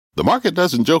The market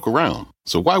doesn't joke around,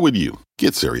 so why would you?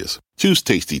 Get serious. Choose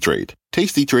Tasty Trade.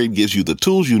 Tasty Trade gives you the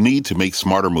tools you need to make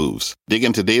smarter moves. Dig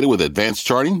into data with advanced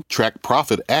charting, track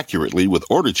profit accurately with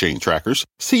order chain trackers,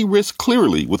 see risk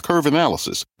clearly with curve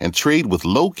analysis, and trade with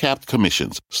low-capped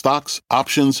commissions, stocks,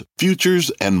 options,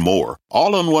 futures, and more.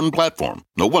 All on one platform.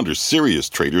 No wonder serious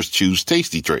traders choose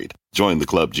Tasty Trade. Join the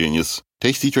club, genius.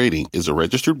 Tasty Trading is a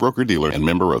registered broker-dealer and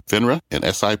member of FINRA and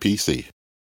SIPC.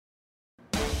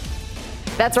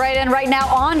 That's right, and right now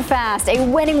on Fast, a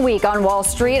winning week on Wall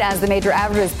Street as the major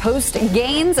averages post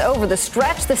gains over the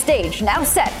stretch. The stage now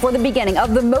set for the beginning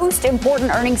of the most important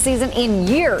earnings season in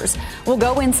years. We'll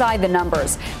go inside the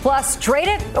numbers. Plus, trade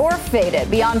it or fade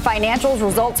it. Beyond financials,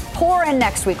 results pour in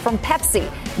next week from Pepsi,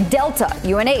 Delta,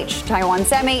 UNH, Taiwan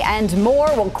Semi, and more.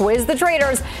 We'll quiz the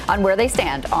traders on where they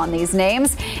stand on these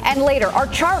names. And later, our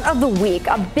chart of the week,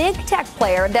 a big tech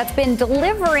player that's been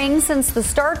delivering since the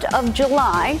start of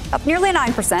July, up nearly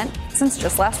 9% since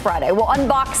just last Friday. We'll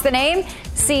unbox the name,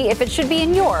 see if it should be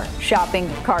in your shopping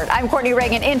cart. I'm Courtney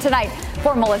Reagan in tonight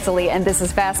for Melissa Lee, and this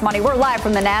is Fast Money. We're live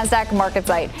from the Nasdaq market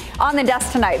site. On the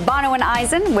desk tonight, Bono and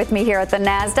Eisen with me here at the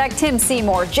Nasdaq, Tim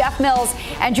Seymour, Jeff Mills,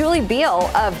 and Julie Beal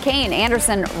of Kane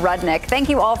Anderson Rudnick. Thank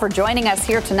you all for joining us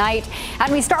here tonight.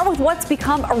 And we start with what's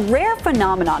become a rare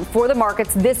phenomenon for the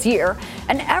markets this year,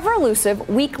 an ever-elusive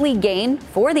weekly gain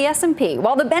for the S&P.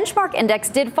 While the benchmark index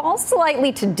did fall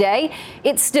slightly today,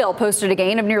 it still posted a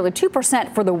gain of nearly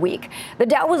 2% for the week. The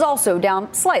Dow was also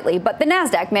down slightly, but the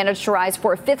Nasdaq managed to rise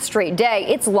for a fifth straight day,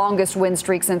 its longest win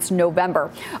streak since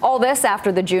November. All this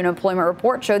after the June employment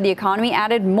report showed the economy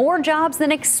added more jobs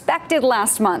than expected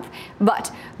last month.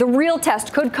 But the real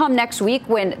test could come next week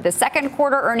when the second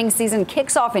quarter earnings season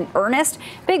kicks off in earnest.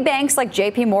 Big banks like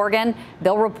JP Morgan,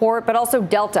 they'll report, but also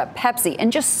Delta, Pepsi,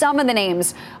 and just some of the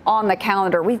names on the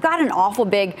calendar. We've got an awful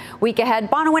big week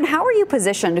ahead. Bonawyn, how are you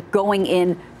positioned going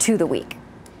into the week?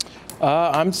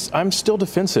 I'm still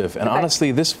defensive, and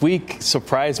honestly, this week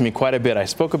surprised me quite a bit. I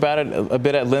spoke about it a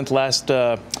bit at length last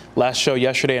show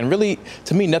yesterday, and really,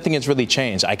 to me, nothing has really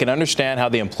changed. I can understand how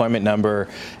the employment number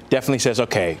definitely says,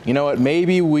 okay, you know what,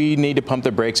 maybe we need to pump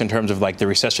the brakes in terms of like the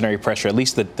recessionary pressure, at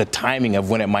least the timing of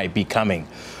when it might be coming.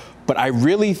 But I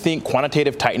really think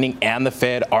quantitative tightening and the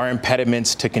Fed are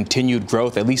impediments to continued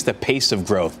growth, at least the pace of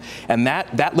growth. And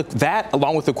that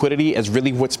along with liquidity is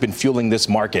really what's been fueling this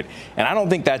market. And I don't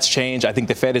think that's changed. I think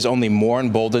the Fed is only more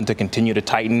emboldened to continue to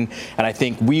tighten. And I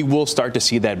think we will start to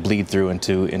see that bleed through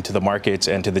into the markets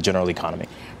and to the general economy.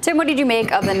 Tim, what did you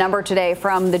make of the number today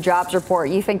from the jobs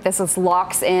report? You think this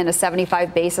locks in a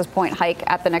 75 basis point hike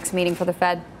at the next meeting for the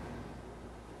Fed?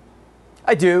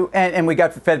 I do, and we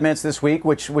got Fed minutes this week,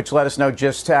 which let us know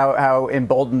just how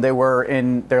emboldened they were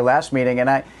in their last meeting.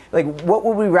 And what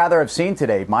would we rather have seen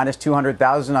today? Minus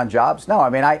 200,000 on jobs? No, I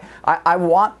mean, I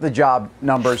want the job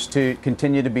numbers to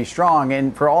continue to be strong.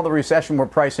 And for all the recession we're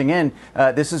pricing in,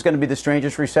 this is going to be the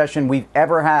strangest recession we've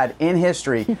ever had in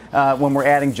history when we're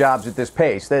adding jobs at this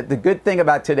pace. The good thing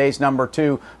about today's number,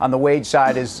 too, on the wage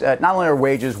side is not only are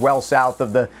wages well south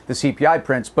of the CPI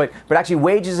prints, but actually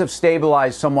wages have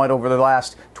stabilized somewhat over the last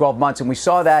 12 months. And we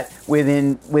saw that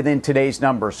within today's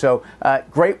numbers. So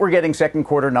great we're getting second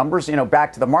quarter numbers.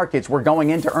 Back to the markets. We're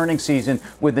going into earnings season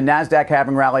with the Nasdaq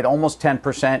having rallied almost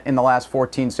 10% in the last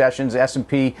 14 sessions,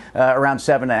 S&P around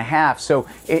 7.5%. So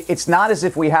it's not as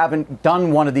if we haven't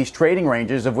done one of these trading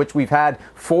ranges, of which we've had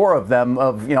 4 of them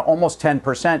of almost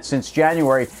 10% since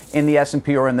January in the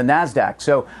S&P or in the Nasdaq.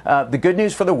 So the good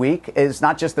news for the week is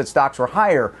not just that stocks were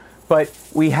higher, but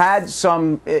we had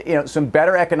some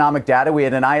better economic data. We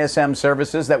had an ISM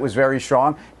services that was very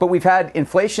strong, but we've had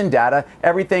inflation data,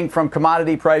 everything from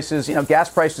commodity prices. Gas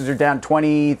prices are down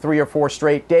 23 or 4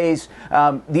 straight days.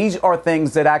 These are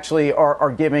things that actually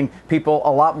are giving people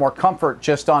a lot more comfort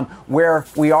just on where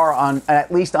we are on,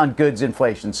 at least on goods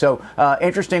inflation. So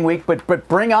interesting week, but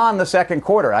bring on the second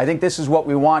quarter. I think this is what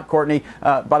we want, Courtney.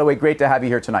 By the way, great to have you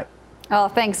here tonight. Oh,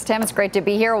 thanks, Tim. It's great to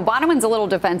be here. Well, Bonawyn's a little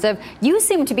defensive. You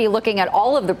seem to be looking at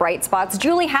all of the bright spots.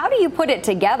 Julie, how do you put it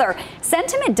together?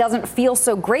 Sentiment doesn't feel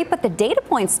so great, but the data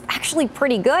point's actually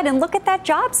pretty good. And look at that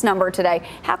jobs number today.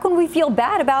 How can we feel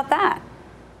bad about that?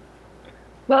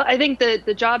 Well, I think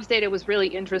the jobs data was really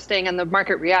interesting, and the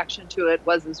market reaction to it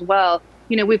was as well.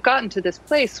 We've gotten to this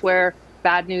place where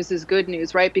bad news is good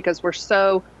news, right? Because we're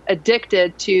so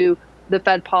addicted to the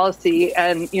Fed policy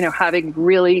and, having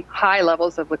really high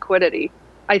levels of liquidity.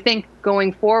 I think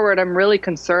going forward, I'm really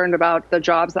concerned about the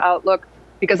jobs outlook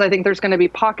because I think there's going to be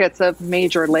pockets of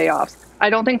major layoffs. I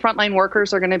don't think frontline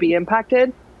workers are going to be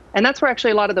impacted. And that's where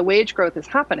actually a lot of the wage growth is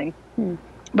happening.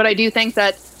 But I do think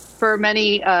that for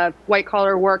many white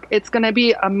collar work, it's going to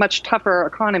be a much tougher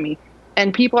economy.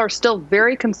 And people are still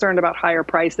very concerned about higher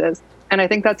prices. And I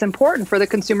think that's important for the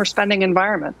consumer spending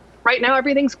environment. Right now,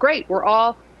 everything's great. We're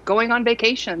all going on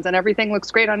vacations and everything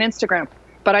looks great on Instagram.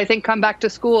 But I think come back to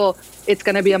school, it's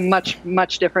going to be a much,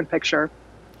 much different picture.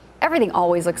 Everything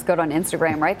always looks good on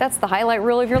Instagram, right? That's the highlight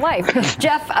reel of your life.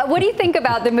 Jeff, what do you think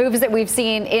about the moves that we've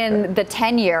seen in the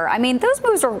 10-year? I mean, those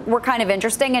moves were kind of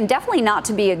interesting and definitely not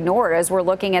to be ignored as we're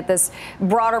looking at this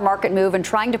broader market move and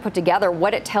trying to put together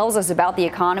what it tells us about the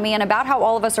economy and about how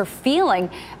all of us are feeling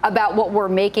about what we're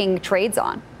making trades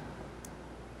on.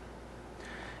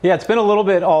 Yeah, it's been a little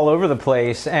bit all over the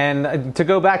place. And to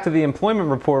go back to the employment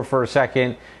report for a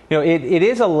second, it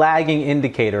is a lagging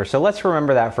indicator. So let's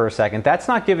remember that for a second. That's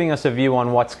not giving us a view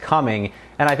on what's coming.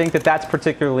 And I think that that's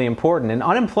particularly important. And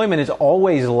unemployment is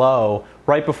always low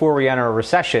right before we enter a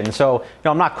recession. So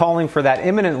I'm not calling for that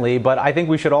imminently, but I think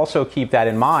we should also keep that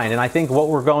in mind. And I think what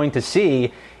we're going to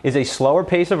see is a slower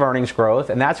pace of earnings growth,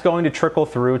 and that's going to trickle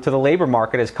through to the labor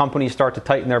market as companies start to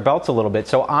tighten their belts a little bit.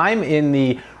 So I'm in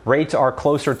the rates are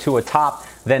closer to a top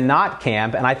than not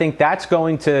camp, and I think that's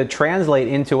going to translate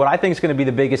into what I think is going to be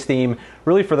the biggest theme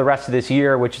really for the rest of this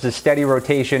year, which is a steady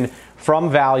rotation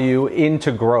from value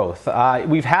into growth.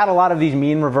 We've had a lot of these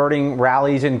mean reverting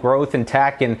rallies in growth and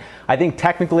tech, and I think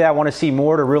technically I want to see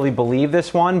more to really believe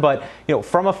this one. But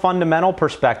from a fundamental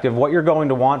perspective, what you're going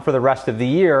to want for the rest of the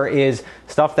year is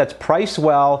stuff that's priced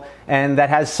well and that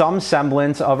has some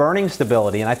semblance of earnings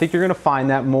stability. And I think you're going to find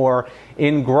that more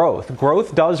in growth.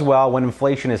 Growth does well when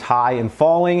inflation is high and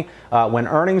falling, when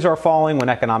earnings are falling, when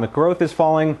economic growth is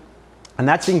falling. And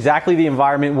that's exactly the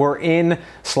environment we're in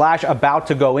 / about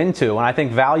to go into. And I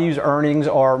think values earnings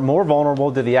are more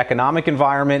vulnerable to the economic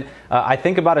environment. I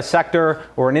think about a sector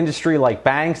or an industry like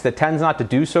banks that tends not to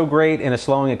do so great in a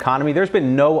slowing economy. There's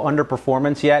been no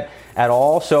underperformance yet at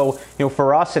all. So,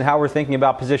 for us and how we're thinking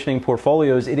about positioning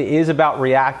portfolios, it is about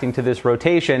reacting to this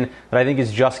rotation that I think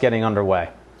is just getting underway.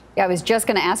 Yeah, I was just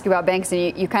going to ask you about banks,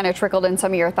 and you kind of trickled in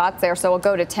some of your thoughts there. So we'll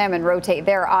go to Tim and rotate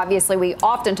there. Obviously, we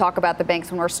often talk about the banks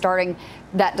when we're starting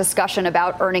that discussion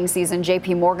about earnings season.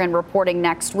 JP Morgan reporting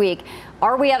next week.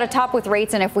 Are we at a top with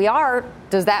rates? And if we are,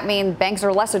 does that mean banks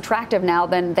are less attractive now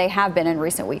than they have been in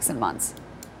recent weeks and months?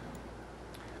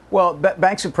 Well,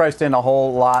 banks have priced in a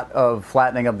whole lot of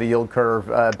flattening of the yield curve.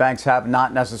 Banks have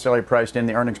not necessarily priced in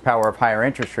the earnings power of higher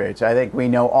interest rates. I think we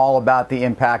know all about the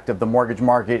impact of the mortgage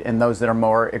market and those that are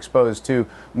more exposed to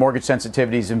mortgage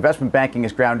sensitivities. Investment banking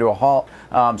is ground to a halt.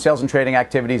 Sales and trading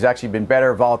activity has actually been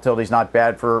better. Volatility is not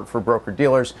bad for broker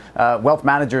dealers. Wealth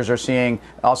managers are seeing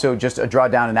also just a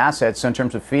drawdown in assets. So in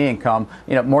terms of fee income,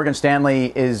 Morgan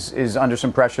Stanley is under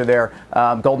some pressure there.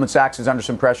 Goldman Sachs is under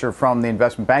some pressure from the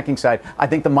investment banking side. I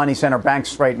think the money center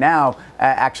banks right now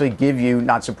actually give you,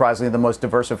 not surprisingly, the most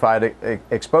diversified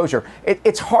exposure.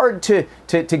 It's hard to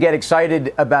get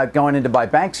excited about going in to buy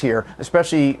banks here,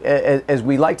 especially as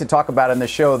we like to talk about in the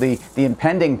show, the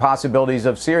impending possibilities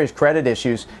of serious credit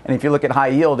issues. And if you look at high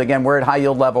yield, again, we're at high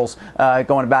yield levels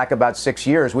going back about 6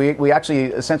 years. We actually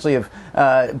essentially have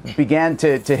began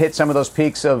to hit some of those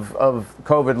peaks of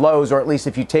COVID lows, or at least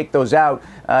if you take those out,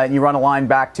 and you run a line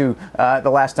back to the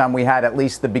last time we had at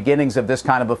least the beginnings of this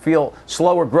kind of a feel.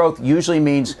 Slower growth usually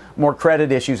means more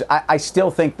credit issues. I still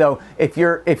think, though, if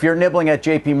you're nibbling at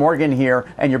JP Morgan here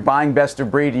and you're buying best of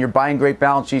breed and you're buying great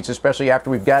balance sheets, especially after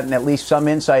we've gotten at least some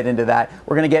insight into that,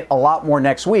 we're going to get a lot more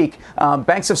next week.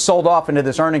 Banks have sold off into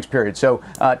this earnings period. So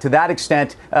to that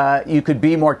extent, you could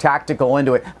be more tactical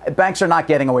into it. Banks are not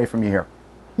getting away from you here.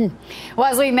 Well,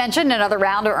 as we mentioned, another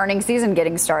round of earnings season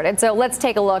getting started. So let's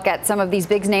take a look at some of these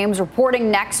big names reporting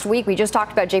next week. We just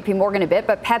talked about JP Morgan a bit,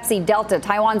 but Pepsi, Delta,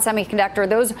 Taiwan Semiconductor,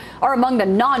 those are among the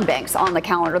non-banks on the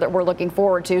calendar that we're looking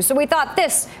forward to. So we thought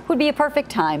this would be a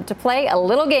perfect time to play a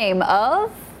little game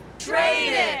of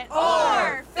Trade It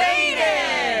or Fade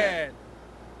It.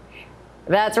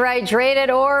 That's right, Trade It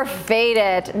or Fade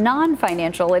It,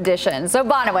 non-financial edition. So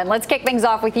Bonawyn, let's kick things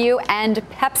off with you and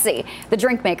Pepsi. The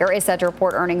drink maker is set to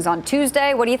report earnings on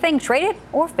Tuesday. What do you think, Trade It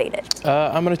or Fade It?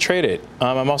 I'm going to trade it.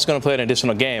 I'm also going to play an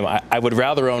additional game. I would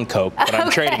rather own Coke, but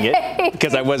I'm trading it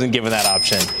because I wasn't given that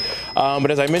option.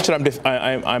 But as I mentioned,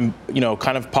 I'm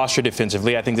kind of postured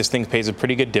defensively. I think this thing pays a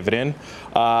pretty good dividend,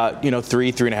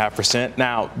 3.5%.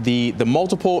 Now, the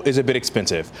multiple is a bit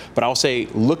expensive, but I'll say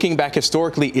looking back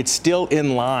historically, it's still in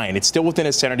in line. It's still within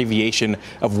a standard deviation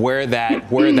of where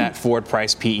that forward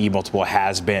price PE multiple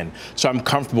has been. So I'm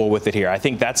comfortable with it here. I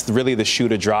think that's really the shoe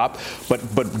to drop.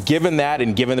 But given that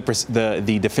and given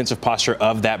the defensive posture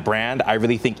of that brand, I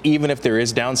really think even if there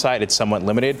is downside, it's somewhat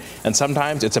limited. And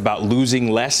sometimes it's about losing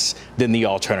less than the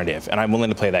alternative. And I'm willing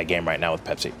to play that game right now with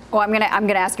Pepsi. Well, I'm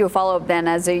gonna ask you a follow-up then.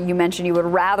 As you mentioned, you would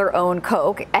rather own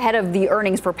Coke ahead of the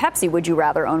earnings for Pepsi. Would you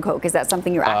rather own Coke? Is that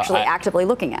something you're actually actively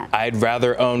looking at? I'd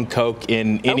rather own Coke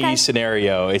in any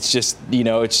scenario. It's just,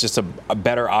 it's just a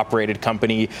better operated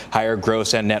company, higher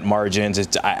gross and net margins.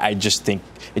 I just think,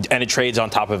 and it trades on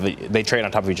top of it. They trade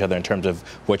on top of each other in terms of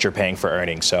what you're paying for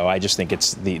earnings. So I just think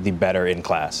it's the better in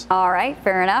class. All right,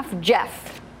 fair enough.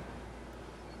 Jeff.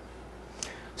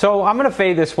 So I'm going to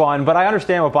fade this one, but I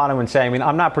understand what Bonawyn's saying. I mean,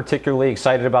 I'm not particularly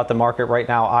excited about the market right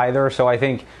now either. So I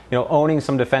think, owning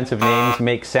some defensive names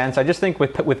makes sense. I just think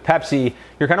with Pepsi,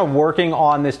 you're kind of working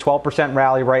on this 12%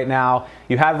 rally right now.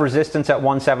 You have resistance at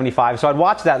 175. So I'd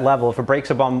watch that level. If it breaks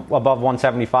above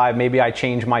 175, maybe I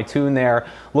change my tune there.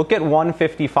 Look at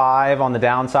 155 on the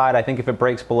downside. I think if it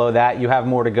breaks below that, you have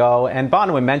more to go. And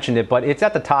Bonawyn mentioned it, but it's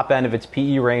at the top end of its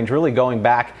PE range, really going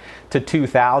back to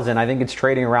 2000. I think it's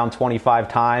trading around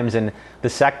 25 times, and the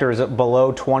sector is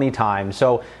below 20 times.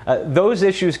 So those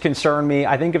issues concern me.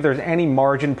 I think if there's any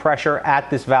margin pressure at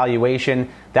this valuation,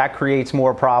 that creates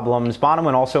more problems.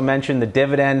 Bonawyn also mentioned the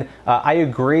dividend. I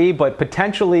agree, but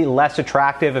potentially less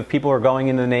attractive if people are going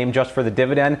into the name just for the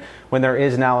dividend when there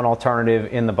is now an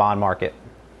alternative in the bond market.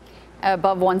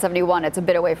 Above 171, it's a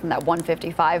bit away from that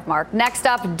 155 mark. Next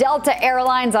up, Delta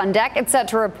Airlines on deck. It's set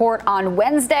to report on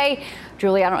Wednesday.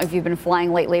 Julie, I don't know if you've been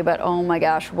flying lately, but oh my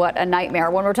gosh, what a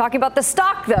nightmare. When we're talking about the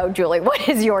stock, though, Julie, what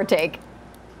is your take?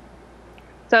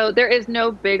 So there is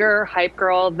no bigger hype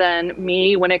girl than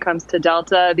me when it comes to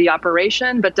Delta, the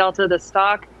operation, but Delta, the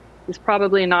stock, is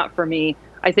probably not for me.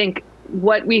 I think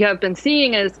what we have been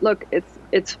seeing is, look,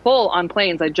 it's full on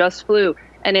planes. I just flew,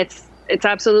 and it's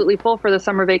absolutely full for the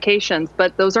summer vacations,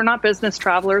 but those are not business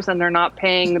travelers and they're not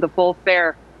paying the full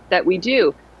fare that we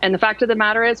do. And the fact of the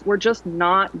matter is we're just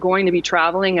not going to be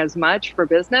traveling as much for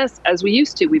business as we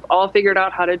used to. We've all figured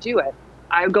out how to do it.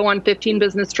 I go on 15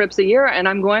 business trips a year and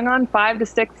I'm going on 5 to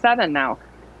 6, 7 now.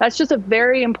 That's just a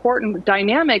very important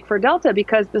dynamic for Delta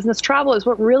because business travel is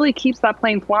what really keeps that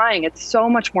plane flying. It's so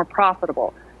much more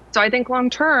profitable. So I think long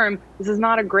term, this is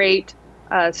not a great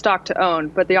stock to own,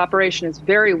 but the operation is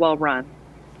very well run.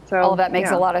 So all of that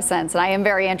makes a lot of sense. And I am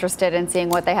very interested in seeing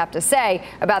what they have to say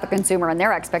about the consumer and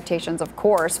their expectations, of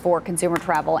course, for consumer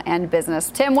travel and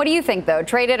business. Tim, what do you think, though?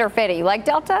 Trade it or fade it? You like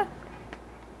Delta?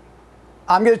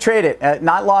 I'm going to trade it.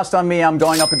 Not lost on me. I'm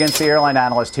going up against the airline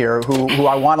analyst here, who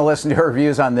I want to listen to her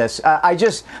views on this. I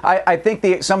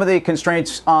think some of the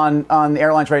constraints on the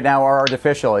airlines right now are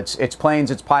artificial. It's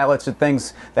planes, it's pilots, and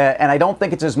things and I don't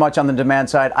think it's as much on the demand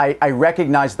side. I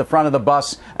recognize the front of the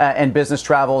bus and business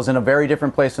travel is in a very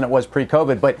different place than it was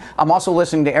pre-COVID. But I'm also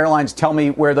listening to airlines tell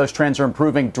me where those trends are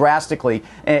improving drastically,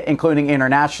 including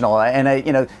international.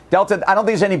 And Delta, I don't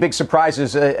think there's any big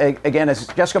surprises. Again, as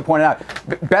Jessica pointed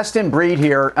out, best in breed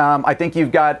here. I think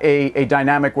you've got a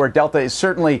dynamic where Delta is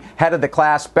certainly head of the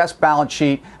class, best balance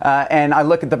sheet, and I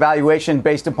look at the valuation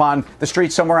based upon the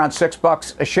street somewhere around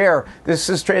 $6 a share. This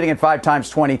is trading at 5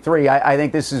 times 23. I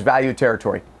think this is value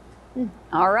territory.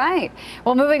 All right.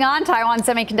 Well, moving on, Taiwan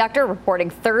Semiconductor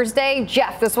reporting Thursday.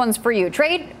 Jeff, this one's for you.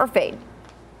 Trade or fade?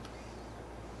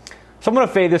 So I'm going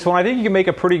to fade this one. I think you can make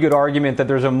a pretty good argument that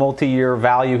there's a multi-year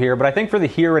value here, but I think for the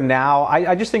here and now,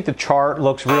 I just think the chart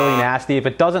looks really nasty. If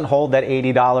it doesn't hold that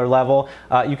 $80 level,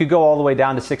 you could go all the way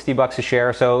down to $60 a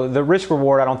share. So the risk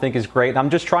reward I don't think is great. And I'm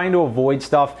just trying to avoid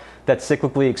stuff that's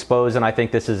cyclically exposed, and I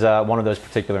think this is one of those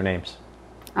particular names.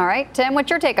 All right, Tim, what's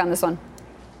your take on this one?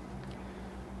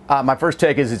 My first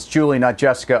take is it's Julie, not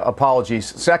Jessica. Apologies.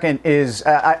 Second is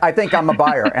I think I'm a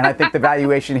buyer, and I think the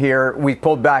valuation here, we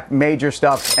pulled back major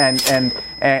stuff, and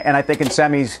I think in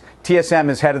semis, TSM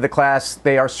is head of the class.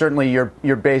 They are certainly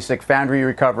your basic foundry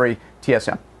recovery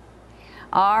TSM.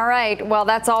 All right. Well,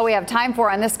 that's all we have time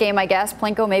for on this game, I guess.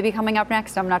 Plinko may be coming up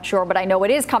next. I'm not sure, but I know it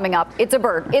is coming up. It's a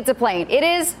bird. It's a plane. It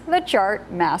is the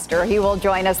chart master. He will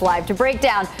join us live to break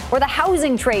down where the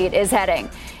housing trade is heading.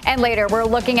 And later, we're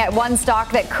looking at one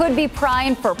stock that could be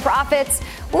primed for profits.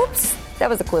 Whoops, that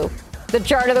was a clue. The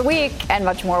chart of the week and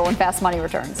much more when Fast Money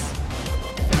returns.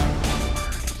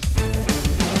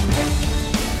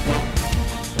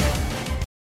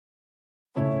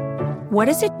 What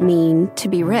does it mean to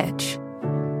be rich?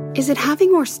 Is it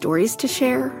having more stories to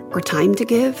share or time to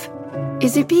give?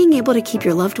 Is it being able to keep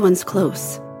your loved ones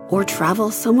close or travel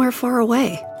somewhere far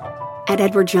away? At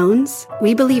Edward Jones,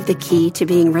 we believe the key to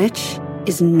being rich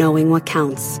is knowing what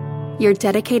counts. Your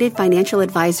dedicated financial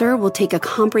advisor will take a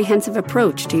comprehensive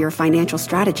approach to your financial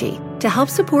strategy to help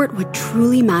support what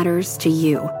truly matters to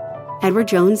you.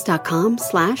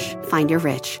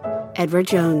 EdwardJones.com/findyourrich. Edward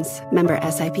Jones, member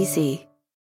SIPC.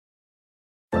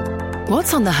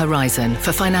 What's on the horizon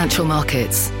for financial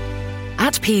markets?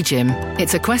 At PGIM,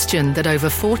 it's a question that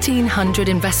over 1,400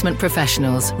 investment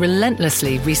professionals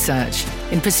relentlessly research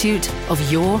in pursuit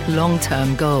of your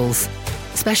long-term goals.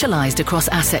 Specialized across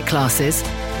asset classes,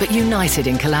 but united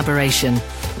in collaboration,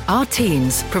 our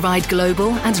teams provide global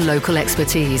and local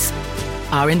expertise.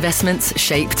 Our investments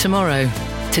shape tomorrow,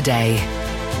 today.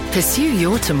 Pursue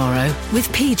your tomorrow with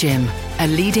PGIM, a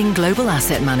leading global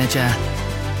asset manager.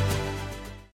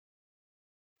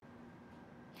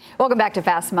 Welcome back to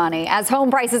Fast Money. As home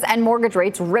prices and mortgage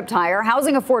rates ripped higher,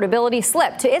 housing affordability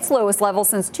slipped to its lowest level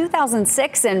since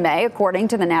 2006 in May, according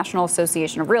to the National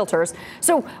Association of Realtors.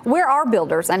 So where are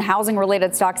builders and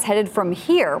housing-related stocks headed from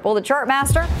here? Well, the chart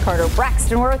master, Carter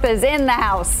Braxtonworth, is in the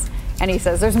house, and he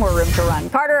says there's more room to run.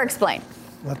 Carter, explain.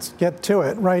 Let's get to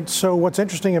it, right? So what's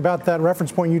interesting about that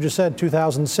reference point you just said,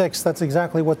 2006, that's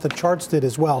exactly what the charts did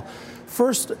as well.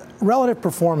 First, relative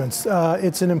performance.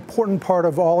 It's an important part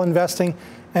of all investing,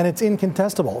 and it's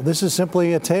incontestable. This is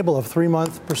simply a table of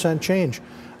 3-month percent change.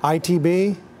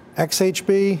 ITB,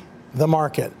 XHB, the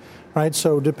market, right?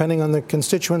 So depending on the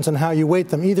constituents and how you weight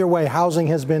them, either way, housing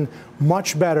has been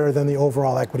much better than the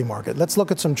overall equity market. Let's look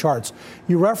at some charts.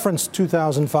 You referenced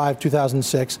 2005,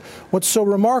 2006. What's so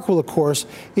remarkable, of course,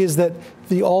 is that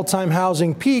the all-time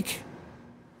housing peak,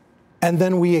 and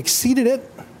then we exceeded it,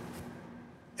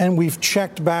 and we've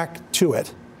checked back to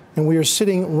it. And we are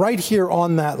sitting right here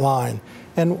on that line.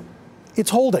 And it's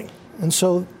holding. And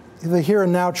so the here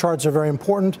and now charts are very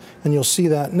important, and you'll see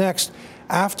that next.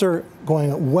 After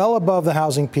going well above the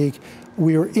housing peak,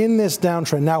 we are in this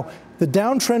downtrend. Now, the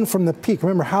downtrend from the peak,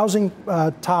 remember, housing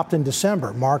topped in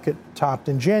December, market topped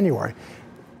in January,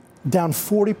 down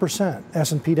 40%,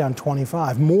 S&P down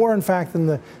 25%, more, in fact, than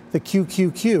the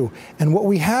QQQ. And what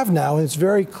we have now, and it's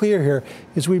very clear here,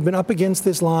 is we've been up against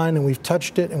this line, and we've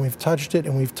touched it, and we've touched it,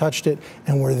 and we've touched it,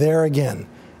 and we're there again.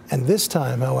 And this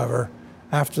time, however,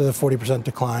 after the 40%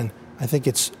 decline, I think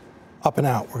it's up and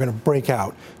out. We're going to break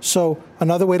out. So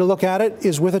another way to look at it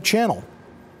is with a channel.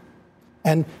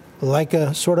 And like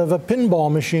a sort of a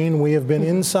pinball machine, we have been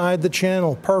inside the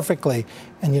channel perfectly.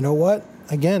 And you know what?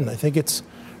 Again, I think it's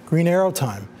green arrow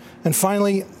time. And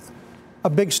finally, a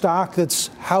big stock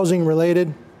that's housing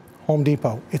related, Home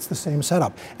Depot. It's the same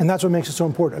setup. And that's what makes it so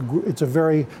important. It's a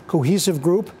very cohesive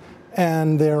group,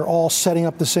 and they're all setting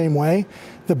up the same way.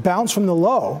 The bounce from the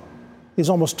low is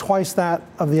almost twice that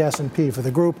of the S&P for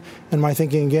the group. And my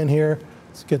thinking again here,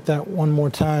 let's get that one more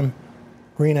time,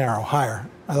 green arrow higher.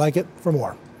 I like it for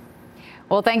more.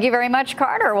 Well, thank you very much,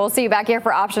 Carter. We'll see you back here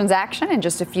for options action in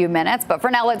just a few minutes. But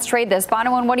for now, let's trade this.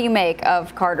 Bono, what do you make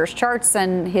of Carter's charts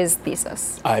and his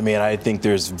thesis? I mean, I think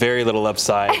there's very little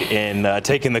upside in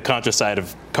taking the contra side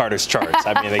of Carter's charts.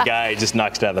 I mean, the guy just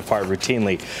knocks it out of the park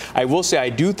routinely. I will say I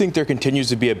do think there continues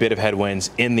to be a bit of headwinds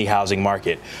in the housing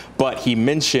market. But he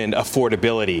mentioned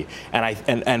affordability.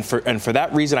 And for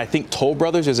that reason, I think Toll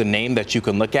Brothers is a name that you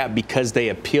can look at because they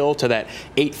appeal to that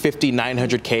 $850,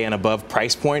 $900K and above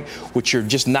price point, which you're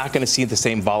just not going to see the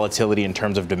same volatility in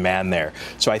terms of demand there.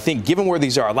 So I think given where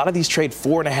these are, a lot of these trade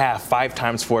 4.5, 5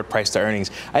 times forward price to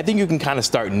earnings. I think you can kind of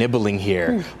start nibbling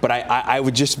here. But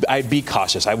I'd be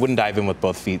cautious. I wouldn't dive in with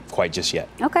both feet quite just yet.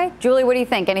 Okay. Julie, what do you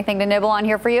think? Anything to nibble on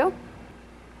here for you?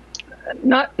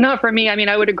 Not for me. I mean,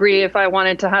 I would agree if I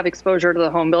wanted to have exposure to the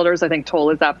home builders, I think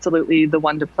Toll is absolutely the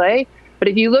one to play. But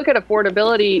if you look at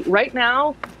affordability right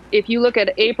now, if you look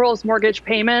at April's mortgage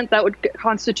payment, that would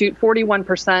constitute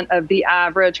 41% of the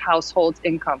average household's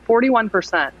income.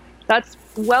 41%. That's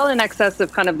well in excess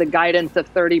of kind of the guidance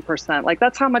of 30%. Like,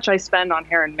 that's how much I spend on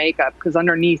hair and makeup, because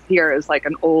underneath here is like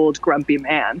an old grumpy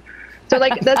man. So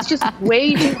like, that's just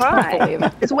way too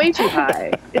high. It's way too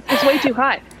high. It's way too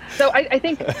high. So I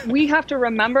think we have to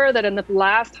remember that in the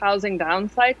last housing down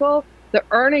cycle, the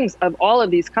earnings of all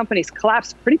of these companies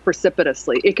collapsed pretty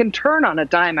precipitously. It can turn on a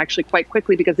dime actually quite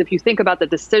quickly, because if you think about the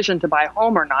decision to buy a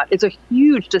home or not, it's a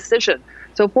huge decision.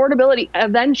 So affordability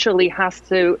eventually has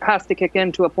to kick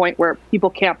in to a point where people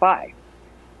can't buy.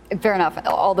 Fair enough.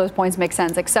 All those points make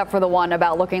sense, except for the one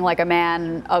about looking like a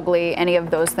man, ugly, any of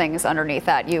those things underneath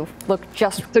that. You look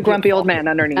just It's a grumpy old man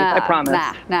underneath, I promise.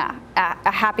 Nah.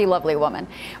 A happy, lovely woman.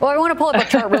 Well, I want to pull up a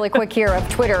chart really quick here of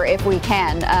Twitter, if we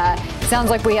can. Sounds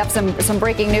like we have some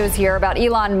breaking news here about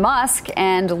Elon Musk,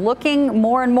 and looking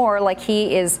more and more like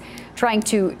he is trying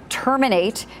to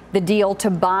terminate the deal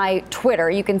to buy Twitter.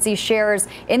 You can see shares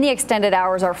in the extended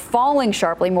hours are falling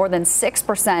sharply, more than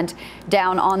 6%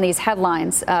 down on these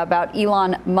headlines about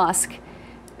Elon Musk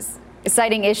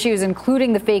citing issues,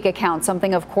 including the fake account,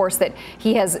 something, of course, that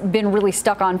he has been really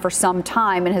stuck on for some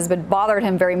time and has been bothered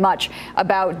him very much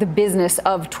about the business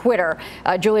of Twitter.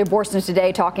 Julia Boorstin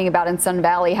today talking about in Sun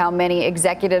Valley how many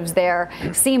executives there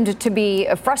seemed to be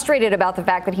frustrated about the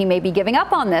fact that he may be giving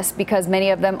up on this, because many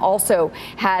of them also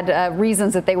had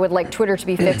reasons that they would like Twitter to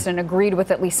be fixed and agreed with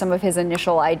at least some of his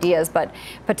initial ideas. But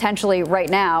potentially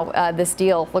right now, this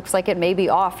deal looks like it may be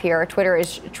off here. Twitter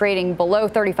is trading below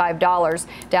 $35,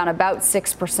 down about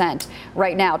 6%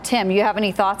 right now. Tim, you have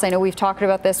any thoughts? I know we've talked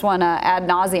about this one ad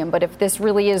nauseum, but if this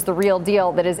really is the real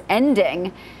deal that is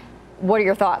ending, what are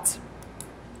your thoughts?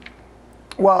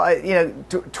 Well, Elon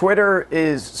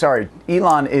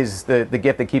is the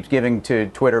gift that keeps giving to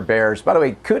Twitter bears. By the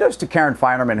way, kudos to Karen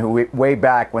Feinerman, who way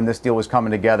back when this deal was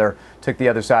coming together, took the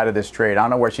other side of this trade. I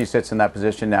don't know where she sits in that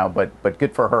position now, but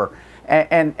good for her.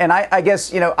 And I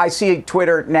guess, I see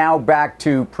Twitter now back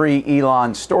to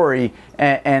pre-Elon story.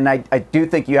 And I do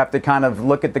think you have to kind of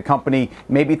look at the company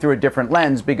maybe through a different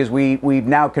lens, because we've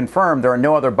now confirmed there are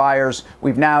no other buyers.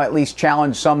 We've now at least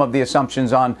challenged some of the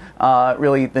assumptions on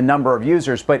really the number of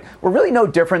users. But we're really no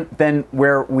different than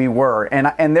where we were.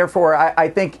 And therefore, I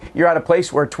think you're at a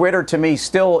place where Twitter, to me,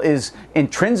 still is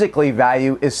intrinsically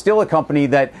value, is still a company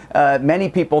that many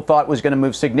people thought was going to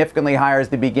move significantly higher as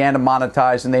they began to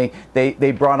monetize. And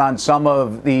they brought on some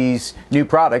of these new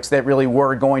products that really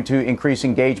were going to increase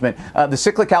engagement. The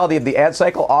cyclicality of the ad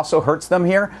cycle also hurts them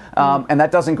here, and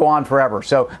that doesn't go on forever.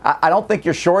 So I don't think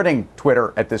you're shorting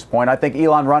Twitter at this point. I think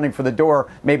Elon running for the door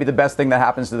may be the best thing that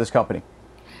happens to this company.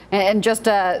 And just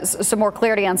some more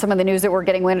clarity on some of the news that we're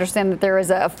getting. We understand that there is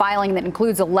a filing that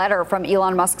includes a letter from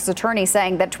Elon Musk's attorney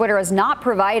saying that Twitter has not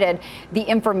provided the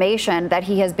information that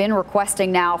he has been requesting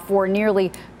now for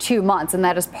nearly 2 months. And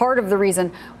that is part of the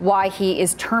reason why he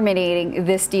is terminating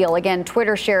this deal. Again,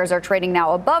 Twitter shares are trading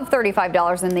now above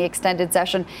 $35 in the extended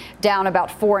session, down about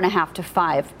 4.5% to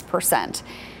 5%.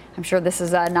 I'm sure this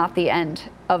is not the end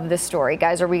of this story.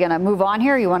 Guys, are we going to move on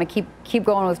here? Or you want to keep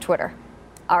going with Twitter?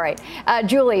 All right.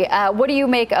 Julie, what do you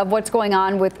make of what's going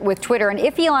on with Twitter? And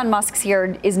if Elon Musk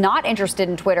here is not interested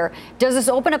in Twitter, does this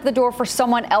open up the door for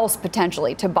someone else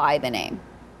potentially to buy the name?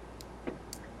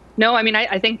 No, I mean,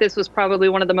 I think this was probably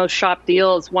one of the most shopped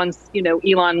deals once,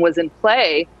 Elon was in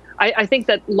play. I think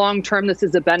that long term, this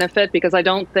is a benefit, because I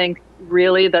don't think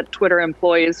really that Twitter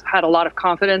employees had a lot of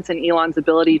confidence in Elon's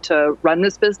ability to run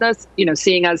this business,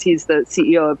 seeing as he's the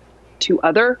CEO of 2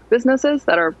 other businesses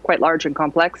that are quite large and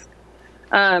complex.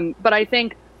 But I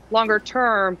think longer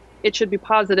term, it should be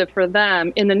positive for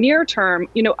them. In the near term,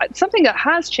 something that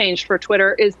has changed for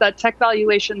Twitter is that tech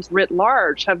valuations writ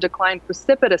large have declined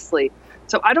precipitously.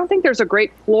 So I don't think there's a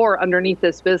great floor underneath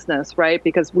this business, right?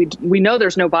 Because we know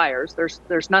there's no buyers.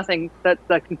 There's nothing that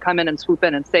can come in and swoop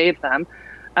in and save them.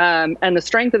 And the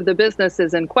strength of the business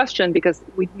is in question, because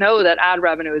we know that ad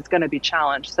revenue is going to be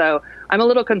challenged. So I'm a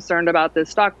little concerned about this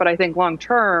stock, but I think long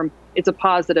term, it's a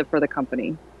positive for the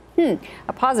company.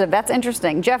 A positive. That's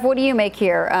interesting. Jeff, what do you make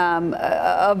here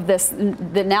of this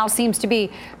that now seems to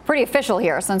be pretty official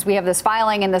here, since we have this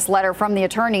filing and this letter from the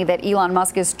attorney that Elon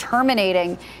Musk is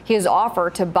terminating his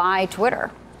offer to buy Twitter?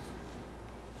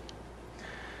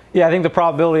 Yeah, I think the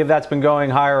probability of that's been going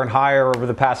higher and higher over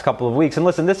the past couple of weeks. And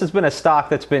listen, this has been a stock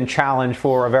that's been challenged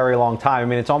for a very long time. I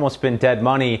mean, it's almost been dead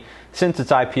money since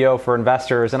its IPO for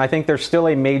investors. And I think there's still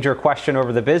a major question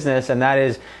over the business, and that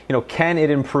is, can it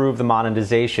improve the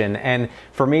monetization? And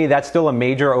for me, that's still a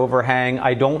major overhang.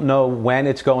 I don't know when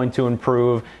it's going to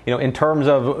improve. In terms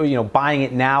of, buying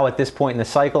it now at this point in the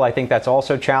cycle, I think that's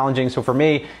also challenging. So for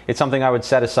me, it's something I would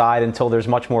set aside until there's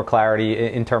much more clarity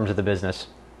in terms of the business.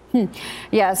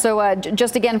 Yeah, so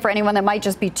just again, for anyone that might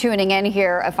just be tuning in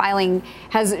here, a filing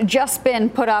has just been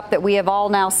put up that we have all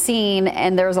now seen,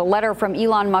 and there's a letter from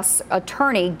Elon Musk's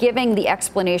attorney giving the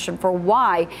explanation for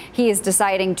why he is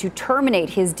deciding to terminate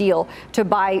his deal to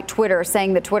buy Twitter,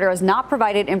 saying that Twitter has not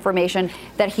provided information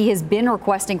that he has been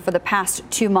requesting for the past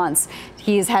 2 months.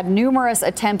 He has had numerous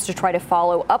attempts to try to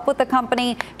follow up with the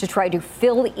company, to try to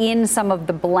fill in some of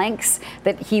the blanks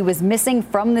that he was missing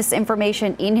from this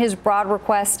information in his broad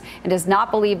request, and does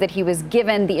not believe that he was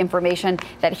given the information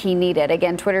that he needed.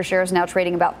 Again, Twitter shares now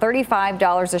trading about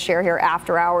 $35 a share here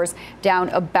after hours, down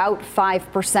about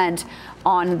 5%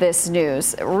 on this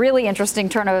news. Really interesting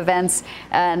turn of events,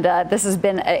 and this has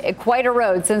been quite a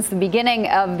road since the beginning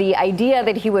of the idea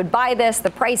that he would buy this, the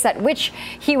price at which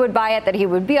he would buy it, that he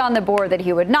would be on the board, that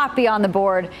he would not be on the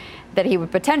board. that he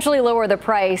would potentially lower the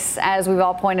price. As we've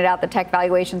all pointed out, the tech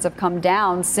valuations have come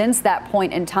down since that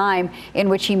point in time in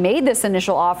which he made this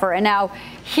initial offer. And now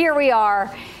here we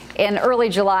are in early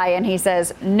July, and he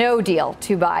says no deal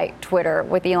to buy Twitter,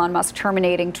 with Elon Musk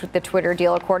terminating the Twitter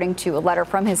deal, according to a letter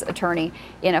from his attorney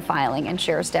in a filing, and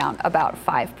shares down about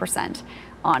 5%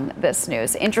 on this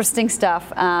news. Interesting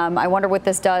stuff. I wonder what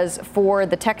this does for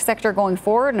the tech sector going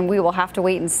forward, and we will have to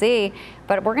wait and see.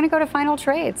 But we're going to go to final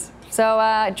trades.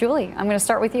 So, Julie, I'm going to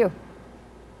start with you.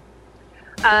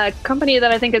 A company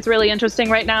that I think is really interesting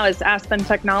right now is Aspen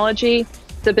Technology.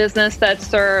 It's a business that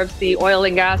serves the oil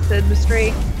and gas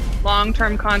industry.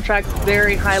 Long-term contracts,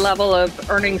 very high level of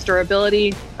earnings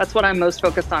durability. That's what I'm most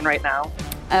focused on right now.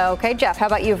 Okay, Jeff, how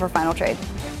about you for final trade?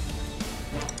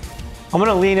 I'm going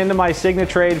to lean into my Cigna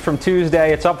trade from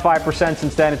Tuesday. It's up 5%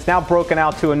 since then. It's now broken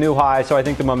out to a new high, so I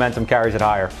think the momentum carries it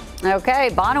higher. Okay,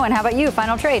 Bono, and how about you?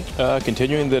 Final trade.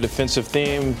 Continuing the defensive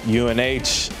theme,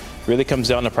 UNH really comes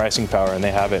down to pricing power, and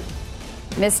they have it.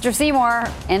 Mr. Seymour,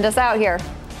 end us out here.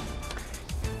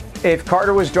 If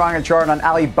Carter was drawing a chart on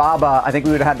Alibaba, I think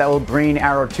we would have had that little green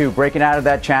arrow too, breaking out of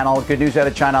that channel. Good news out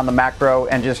of China on the macro,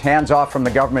 and just hands off from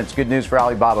the government. It's good news for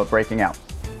Alibaba breaking out.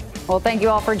 Well, thank you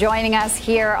all for joining us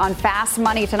here on Fast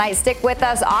Money tonight. Stick with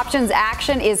us. Options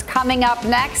action is coming up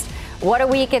next. What a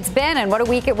week it's been, and what a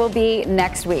week it will be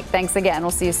next week. Thanks again.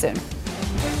 We'll see you soon.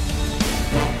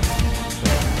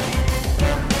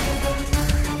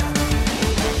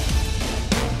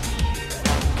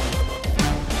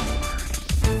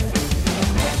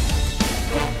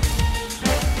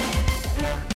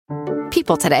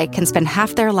 People today can spend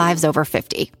half their lives over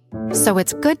 50. So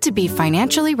it's good to be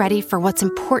financially ready for what's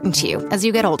important to you as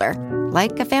you get older,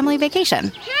 like a family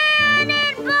vacation.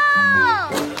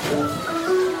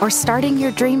 Or starting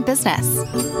your dream business.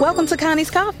 Welcome to Connie's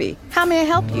Coffee. How may I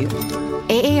help you?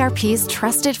 AARP's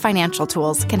trusted financial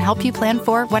tools can help you plan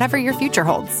for whatever your future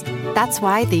holds. That's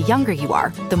why the younger you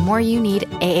are, the more you need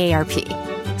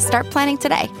AARP. Start planning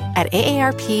today at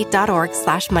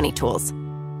aarp.org/moneytools.